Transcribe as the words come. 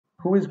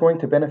Who is going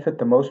to benefit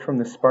the most from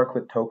this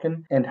Sparklet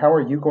token, and how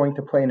are you going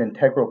to play an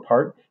integral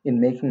part in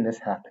making this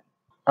happen?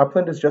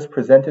 Upland has just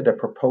presented a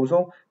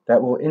proposal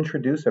that will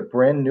introduce a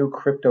brand new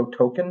crypto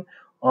token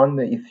on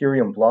the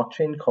Ethereum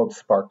blockchain called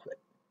Sparklet.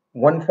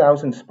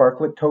 1,000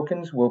 Sparklet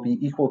tokens will be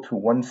equal to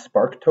 1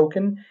 Spark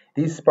token.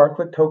 These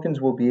Sparklet tokens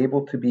will be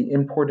able to be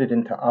imported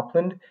into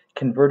Upland,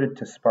 converted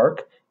to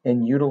Spark,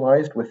 and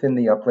utilized within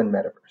the Upland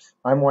Metaverse.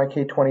 I'm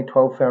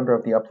YK2012, founder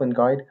of the Upland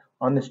Guide.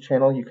 On this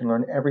channel, you can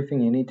learn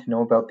everything you need to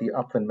know about the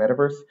Upland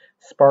Metaverse,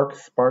 Spark,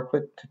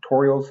 Sparklet,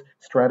 tutorials,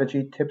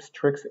 strategy, tips,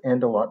 tricks,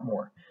 and a lot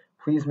more.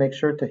 Please make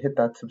sure to hit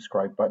that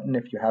subscribe button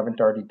if you haven't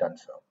already done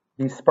so.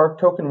 The Spark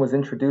token was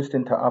introduced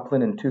into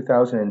Upland in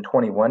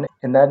 2021,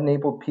 and that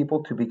enabled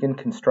people to begin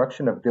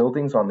construction of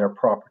buildings on their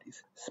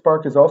properties.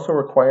 Spark is also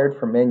required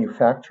for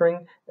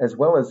manufacturing, as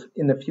well as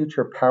in the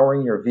future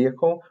powering your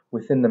vehicle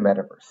within the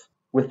metaverse.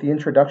 With the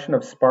introduction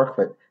of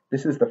Sparklet,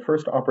 this is the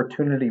first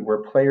opportunity where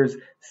players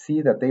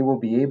see that they will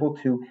be able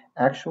to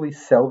actually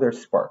sell their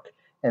Spark,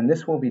 and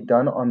this will be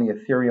done on the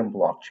Ethereum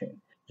blockchain.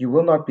 You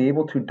will not be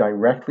able to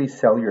directly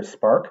sell your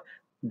Spark,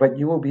 but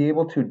you will be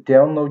able to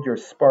download your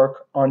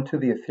Spark onto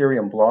the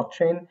Ethereum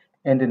blockchain,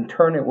 and in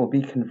turn it will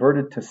be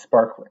converted to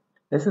Sparklet.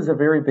 This is a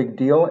very big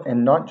deal,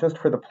 and not just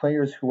for the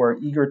players who are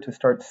eager to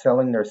start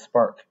selling their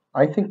Spark.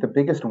 I think the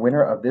biggest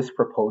winner of this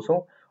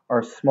proposal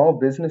are small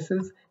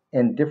businesses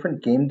and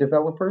different game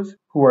developers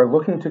who are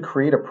looking to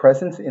create a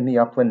presence in the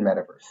Upland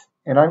Metaverse.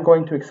 And I'm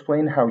going to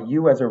explain how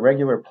you as a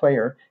regular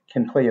player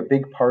can play a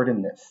big part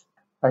in this.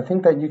 I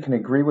think that you can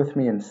agree with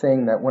me in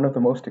saying that one of the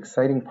most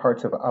exciting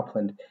parts of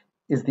Upland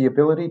is the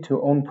ability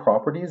to own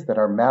properties that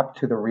are mapped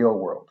to the real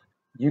world.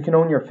 You can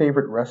own your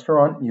favorite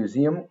restaurant,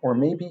 museum, or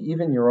maybe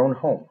even your own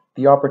home.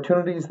 The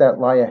opportunities that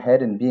lie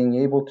ahead in being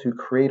able to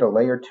create a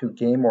Layer 2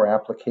 game or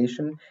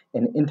application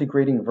and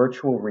integrating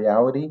virtual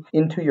reality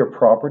into your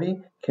property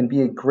can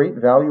be a great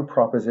value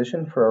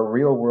proposition for a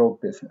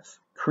real-world business.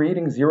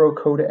 Creating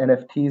zero-code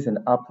NFTs in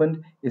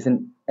Upland is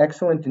an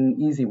excellent and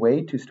easy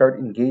way to start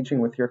engaging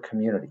with your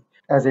community.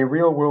 As a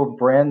real-world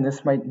brand,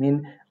 this might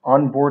mean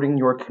onboarding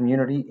your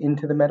community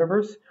into the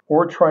metaverse,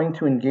 or trying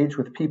to engage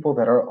with people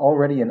that are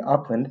already in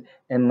Upland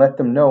and let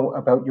them know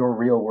about your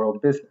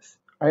real-world business.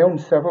 I own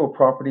several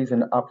properties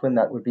in Upland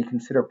that would be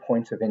considered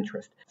points of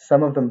interest,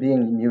 some of them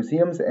being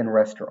museums and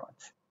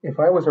restaurants. If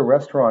I was a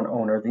restaurant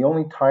owner, the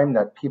only time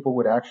that people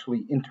would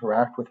actually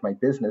interact with my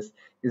business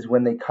is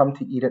when they come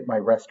to eat at my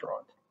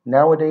restaurant.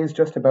 Nowadays,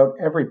 just about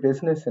every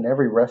business and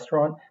every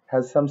restaurant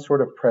has some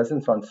sort of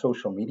presence on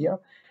social media,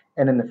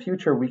 and in the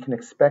future we can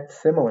expect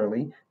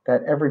similarly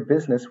that every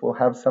business will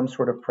have some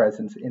sort of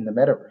presence in the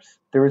metaverse.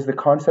 There is the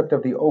concept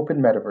of the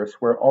open metaverse,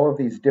 where all of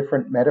these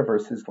different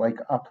metaverses like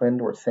Upland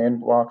or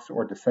Sandblocks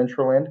or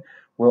Decentraland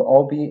will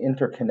all be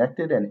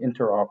interconnected and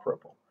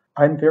interoperable.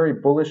 I'm very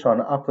bullish on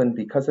Upland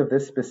because of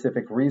this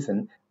specific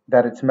reason,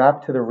 that it's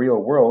mapped to the real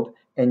world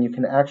and you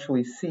can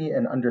actually see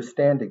and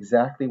understand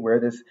exactly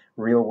where this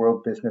real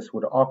world business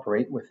would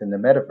operate within the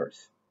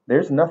metaverse.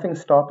 There's nothing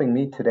stopping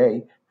me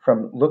today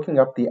from looking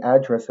up the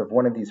address of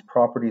one of these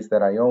properties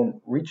that I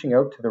own, reaching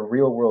out to the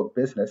real world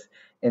business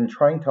and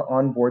trying to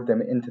onboard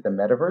them into the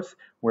metaverse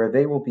where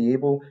they will be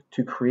able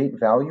to create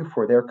value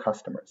for their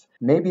customers.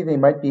 Maybe they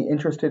might be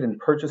interested in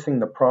purchasing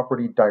the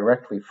property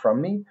directly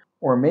from me,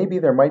 or maybe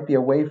there might be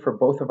a way for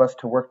both of us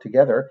to work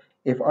together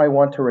if I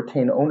want to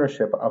retain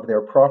ownership of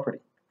their property.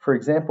 For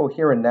example,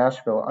 here in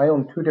Nashville, I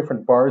own 2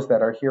 different bars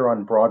that are here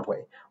on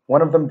Broadway,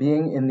 one of them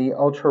being in the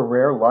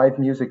ultra-rare live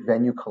music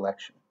venue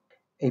collection.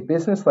 A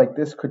business like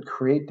this could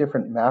create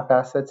different map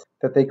assets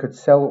that they could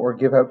sell or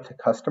give out to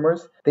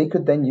customers. They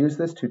could then use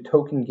this to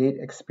token gate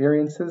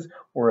experiences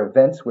or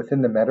events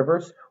within the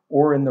metaverse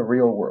or in the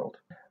real world.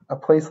 A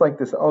place like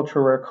this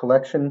ultra-rare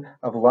collection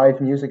of live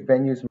music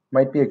venues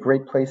might be a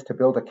great place to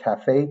build a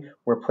cafe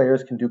where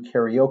players can do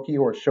karaoke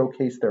or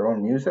showcase their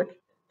own music.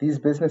 These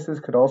businesses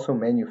could also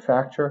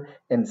manufacture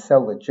and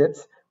sell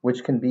legits,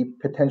 which can be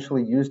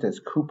potentially used as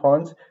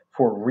coupons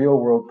for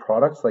real-world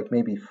products like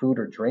maybe food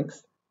or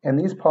drinks. And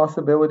these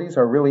possibilities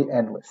are really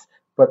endless,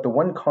 but the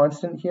one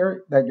constant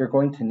here that you're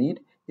going to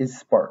need is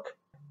Spark.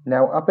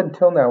 Now, up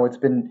until now, it's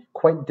been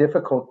quite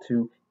difficult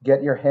to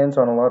get your hands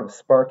on a lot of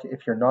Spark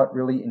if you're not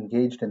really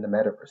engaged in the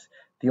metaverse.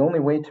 The only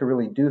way to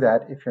really do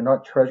that, if you're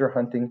not treasure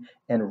hunting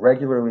and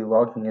regularly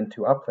logging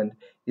into Upland,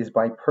 is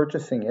by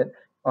purchasing it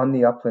on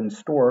the Upland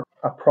store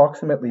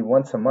approximately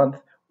once a month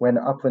when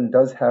Upland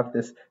does have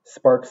this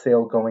Spark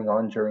sale going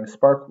on during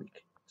Spark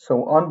Week.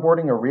 So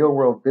onboarding a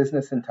real-world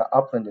business into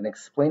Upland and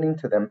explaining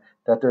to them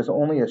that there's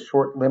only a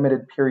short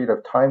limited period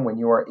of time when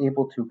you are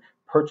able to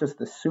purchase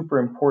this super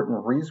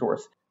important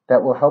resource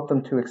that will help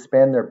them to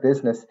expand their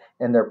business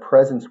and their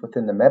presence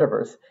within the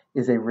metaverse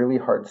is a really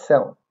hard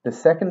sell. The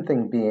second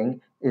thing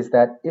being is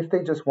that if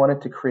they just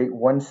wanted to create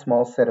one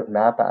small set of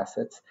map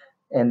assets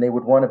and they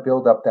would want to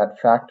build up that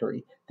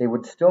factory, they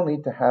would still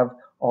need to have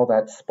all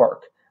that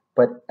Spark.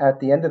 But at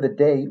the end of the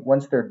day,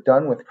 once they're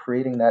done with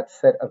creating that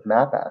set of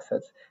map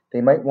assets, they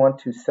might want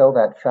to sell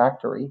that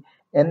factory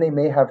and they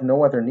may have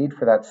no other need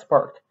for that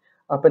Spark.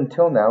 Up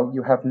until now,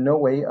 you have no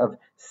way of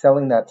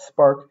selling that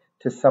Spark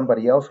to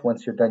somebody else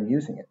once you're done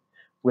using it.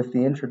 With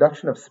the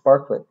introduction of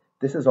Sparklet,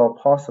 this is all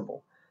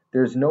possible.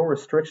 There's no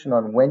restriction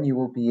on when you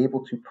will be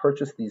able to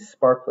purchase these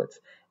Sparklets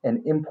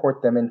and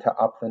import them into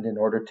Upland in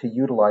order to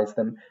utilize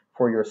them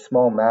for your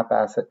small map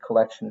asset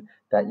collection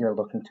that you're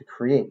looking to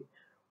create.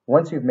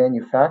 Once you've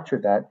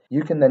manufactured that,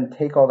 you can then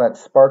take all that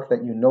Spark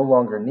that you no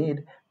longer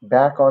need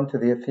back onto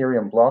the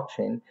Ethereum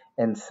blockchain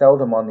and sell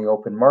them on the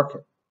open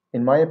market.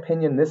 In my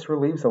opinion, this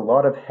relieves a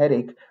lot of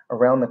headache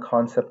around the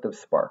concept of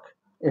Spark.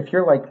 If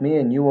you're like me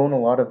and you own a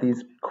lot of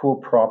these cool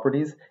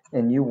properties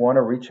and you want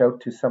to reach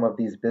out to some of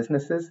these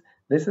businesses,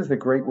 this is a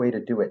great way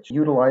to do it.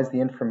 Utilize the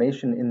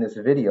information in this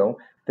video.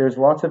 There's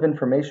lots of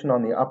information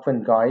on the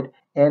Upland guide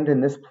and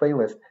in this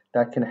playlist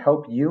that can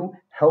help you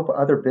help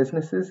other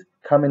businesses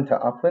come into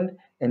Upland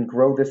and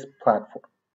grow this platform.